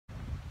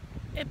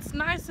It's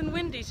nice and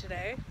windy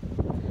today.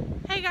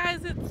 Hey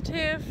guys, it's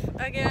Tiff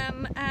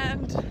again,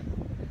 and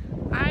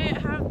I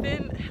have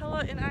been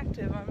hella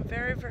inactive. I'm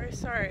very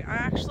sorry.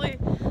 I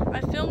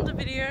filmed a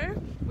video.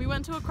 We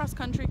went to a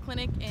cross-country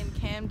clinic in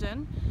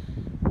Camden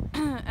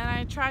and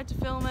I tried to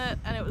film it,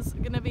 and it was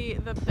gonna be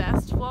the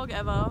best vlog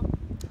ever.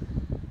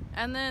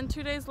 And then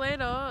 2 days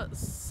later,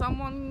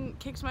 someone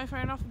kicked my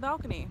phone off the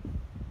balcony.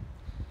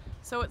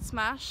 So it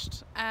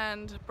smashed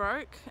and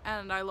broke,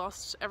 and I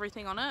lost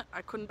everything on it.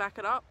 I couldn't back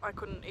it up. I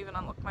couldn't even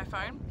unlock my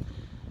phone.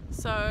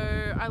 So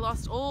I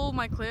lost all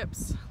my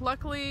clips.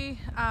 Luckily,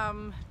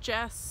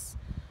 Jess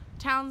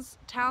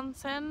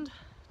Townsend,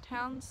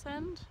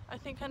 I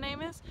think her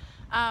name is,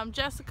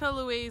 Jessica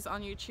Louise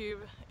on YouTube.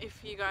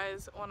 If you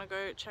guys want to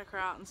go check her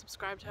out and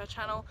subscribe to her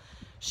channel.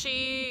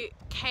 She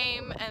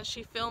came and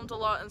she filmed a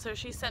lot, and so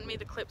she sent me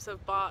the clips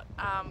of Bart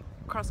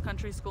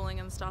cross-country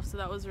schooling and stuff, so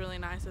that was really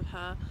nice of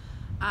her.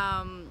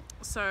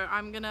 So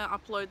I'm gonna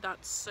upload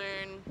that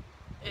soon.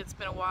 It's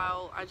been a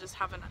while, I just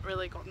haven't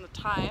really gotten the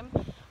time,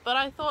 but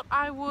I thought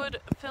I would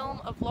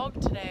film a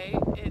vlog today.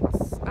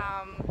 It's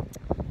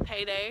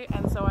payday,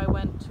 and so I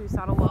went to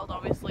Saddle World,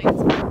 obviously, and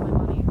spent my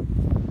money.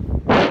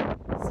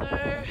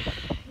 So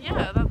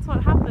yeah, that's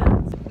what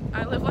happens.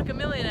 I live like a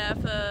millionaire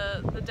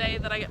for the day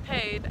that I get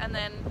paid, and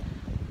then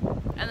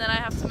I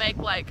have to make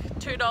like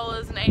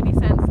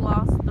 $2.80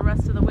 last the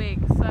rest of the week.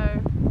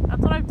 So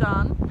that's what I've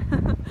done.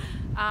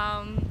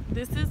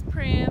 This is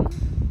Prim.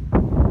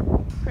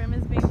 Prim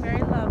is being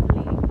very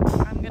lovely.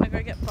 I'm gonna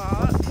go get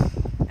Bart,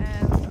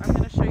 and I'm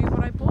gonna show you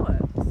what I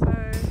bought.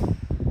 So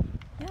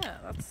yeah,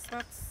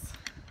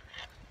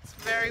 it's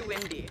very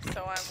windy,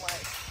 so I'm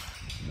like,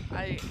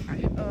 I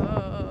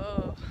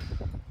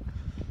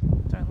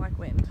don't like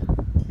wind.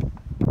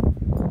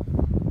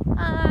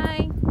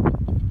 Hi.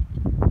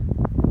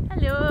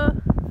 Hello.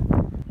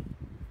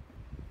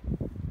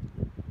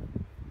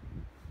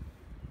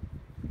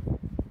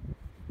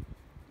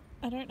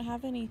 I don't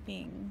have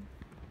anything.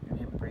 I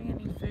didn't bring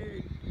any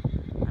food.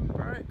 I'm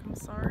broke. I'm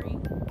sorry.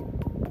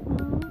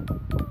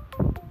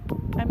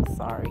 I'm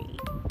sorry.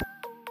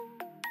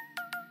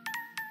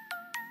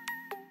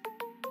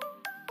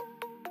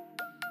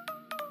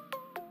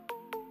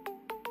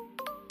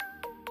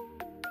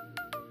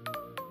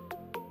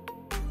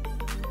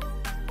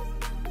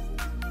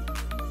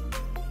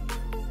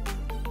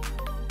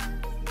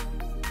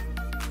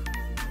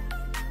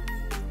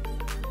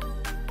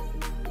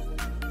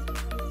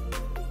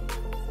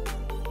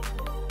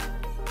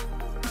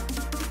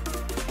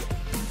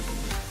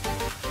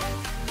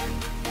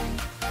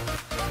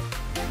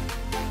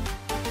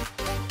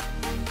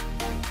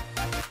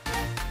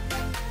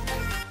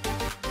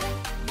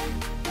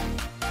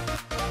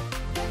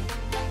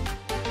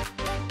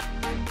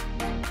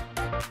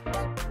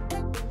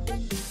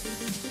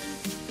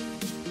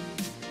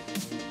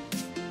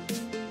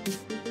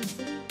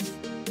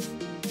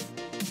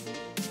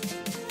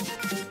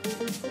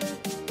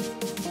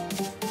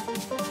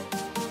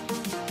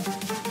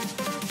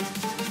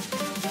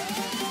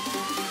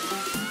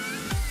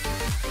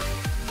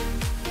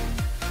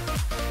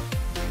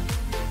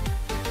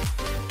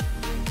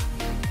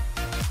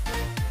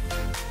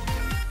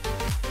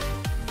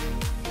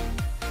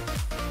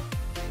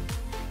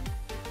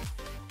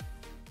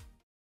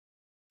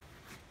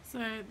 So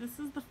this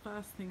is the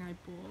first thing I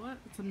bought.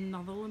 It's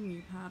another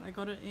Lemieux pad. I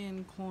got it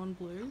in corn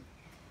blue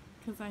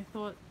because I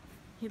thought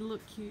he'd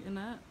look cute in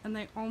it, and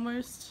they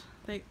almost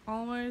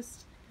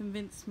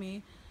convinced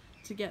me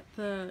to get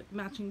the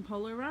matching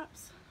polo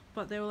wraps,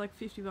 but they were like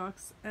 50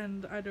 bucks,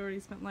 and I'd already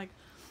spent like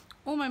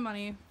all my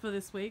money for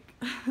this week.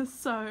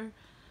 So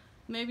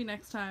maybe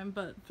next time,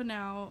 but for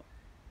now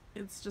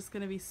it's just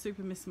gonna be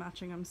super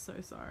mismatching. I'm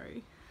so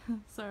sorry.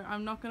 So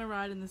I'm not gonna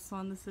ride in this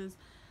one.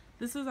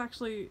 This is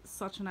actually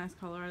such a nice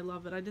color. I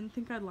love it. I didn't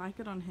think I'd like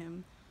it on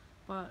him,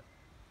 but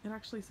it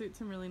actually suits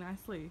him really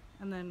nicely.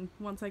 And then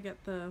once I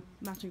get the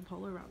matching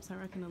polo wraps, I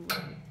reckon it'll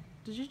look...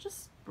 Did you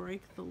just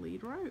break the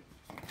lead rope?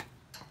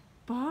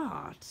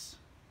 But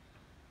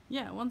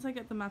yeah, once I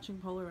get the matching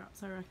polo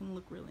wraps, I reckon it'll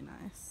look really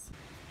nice.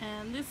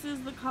 And this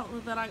is the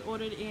color that I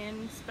ordered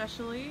in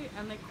specially,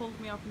 and they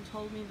called me up and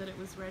told me that it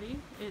was ready.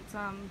 It's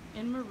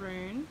in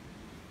maroon,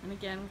 and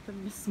again with the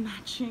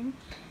mismatching.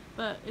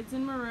 But it's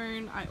in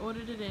maroon. I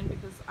ordered it in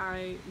because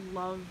I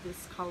love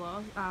this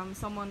color.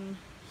 Someone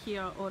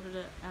here ordered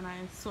it and I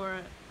saw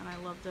it and I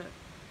loved it.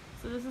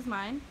 So this is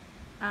mine.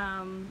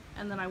 And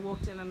then I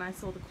walked in and I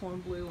saw the corn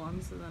blue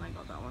one, so then I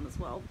got that one as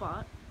well.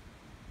 But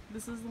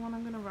this is the one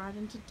I'm gonna ride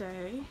in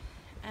today.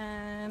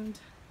 And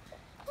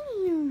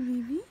hello,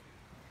 baby.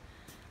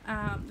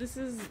 This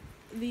is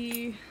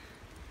the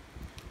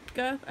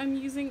girth I'm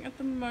using at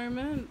the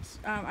moment.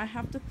 I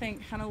have to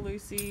thank Hannah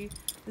Lucy.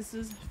 This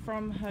is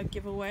from her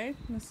giveaway.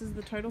 This is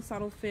the Total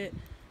Saddle Fit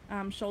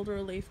shoulder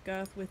relief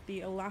girth with the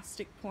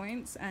elastic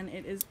points, and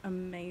it is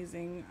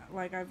amazing.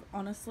 Like,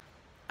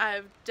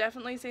 I've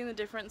definitely seen the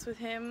difference with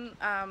him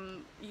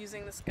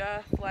using this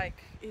girth.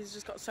 Like, he's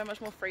just got so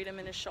much more freedom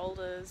in his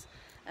shoulders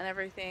and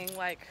everything.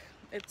 Like,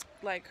 it's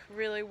like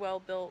really well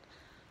built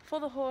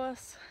for the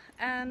horse,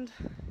 and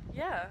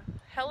yeah,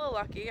 hella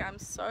lucky. I'm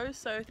so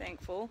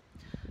thankful.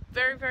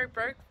 Very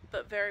broke,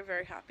 but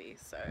very happy.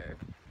 So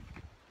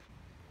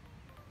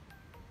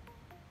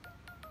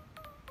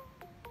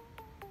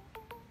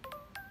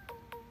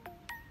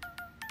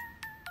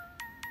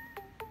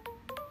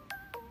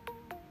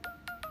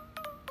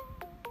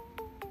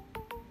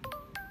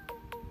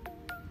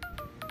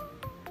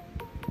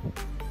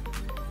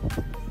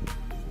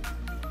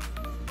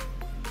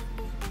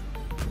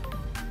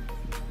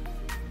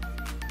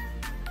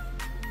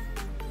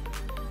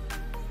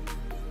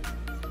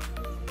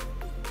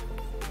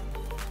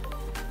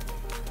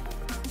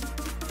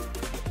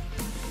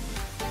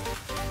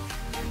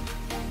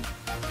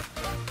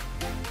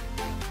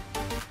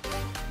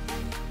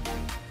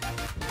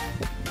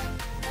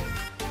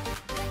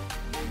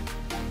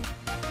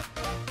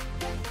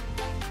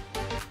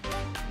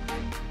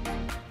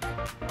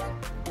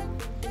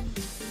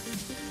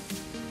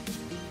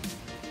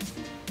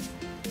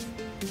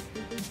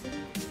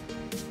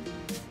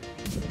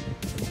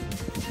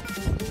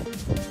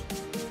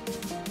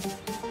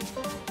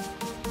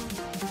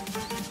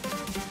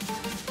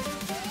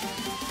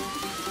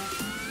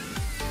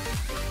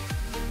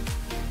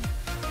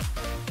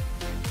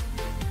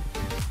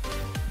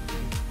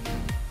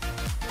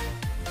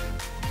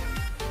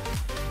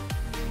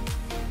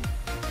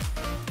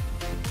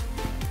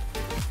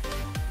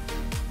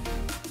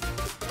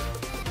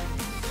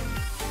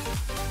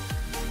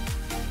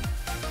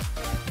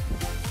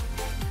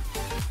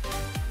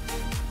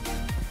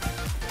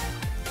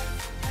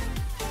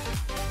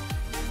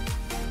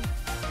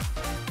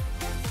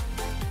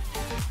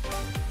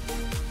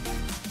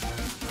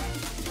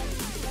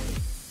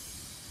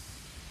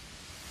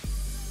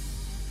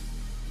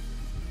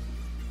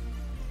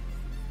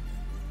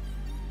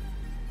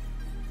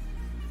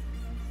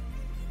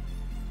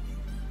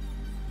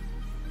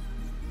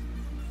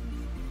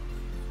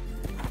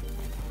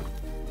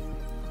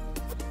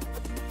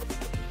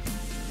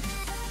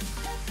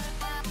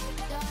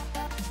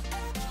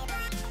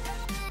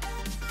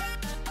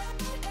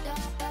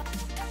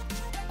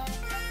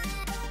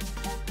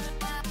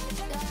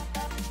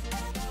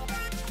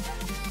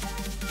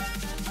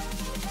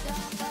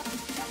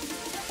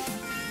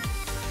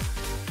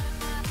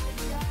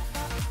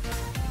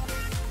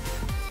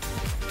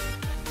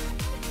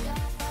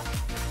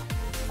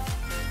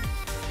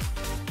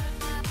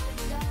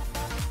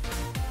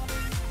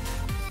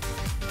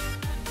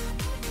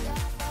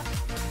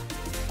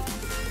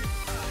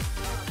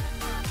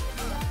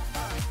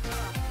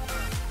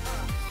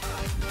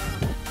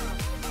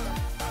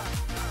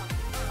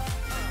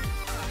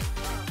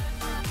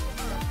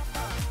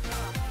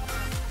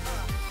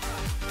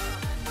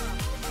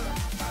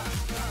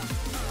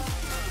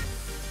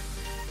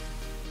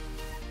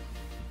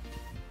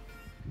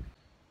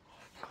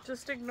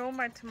just ignore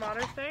my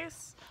tomato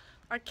face.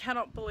 I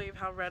cannot believe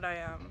how red I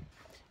am.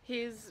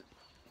 He's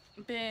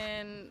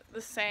been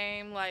the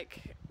same,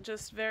 like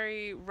just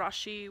very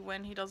rushy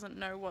when he doesn't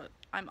know what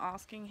I'm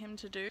asking him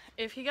to do.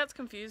 If he gets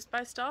confused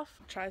by stuff,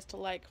 tries to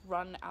like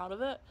run out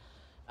of it,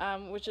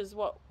 which is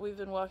what we've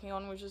been working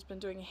on. We've just been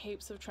doing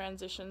heaps of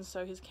transitions,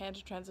 so his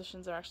canter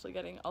transitions are actually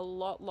getting a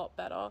lot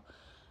better.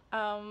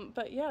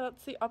 But yeah,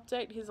 that's the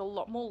update. He's a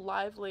lot more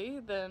lively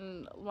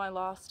than my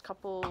last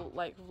couple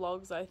like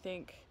vlogs, I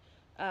think.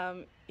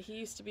 He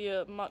used to be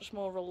a much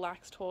more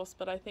relaxed horse,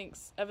 but I think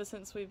ever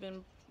since we've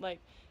been like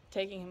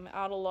taking him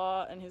out a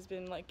lot and he's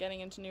been like getting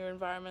into new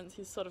environments,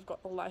 he's sort of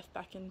got the life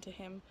back into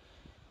him.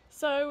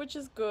 So, which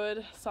is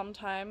good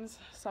sometimes.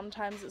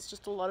 Sometimes it's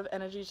just a lot of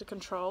energy to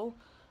control.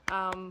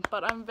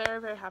 But I'm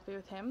very happy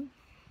with him.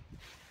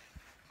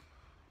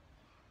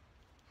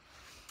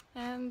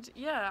 And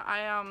yeah,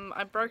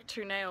 I broke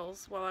 2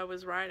 nails while I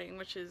was riding,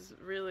 which is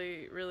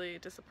really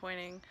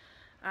disappointing.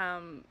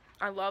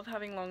 I love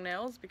having long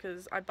nails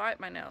because I bite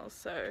my nails,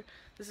 so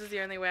this is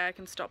the only way I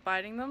can stop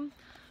biting them.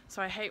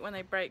 So I hate when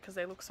they break because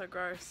they look so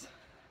gross.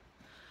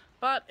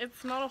 But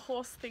it's not a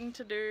horse thing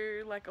to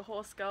do. Like, a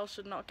horse girl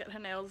should not get her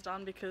nails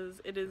done because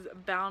it is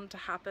bound to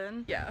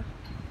happen. Yeah,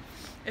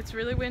 it's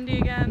really windy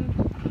again,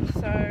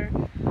 so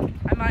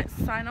I might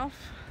sign off.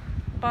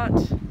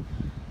 But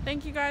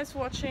thank you guys for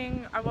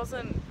watching. I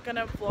wasn't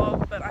gonna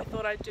vlog, but I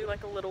thought I'd do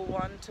like a little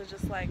one to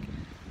just like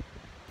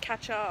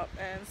catch up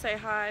and say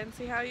hi and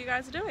see how you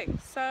guys are doing.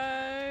 So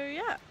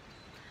yeah,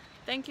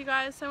 thank you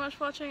guys so much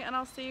for watching, and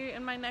I'll see you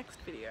in my next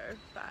video.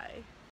 Bye.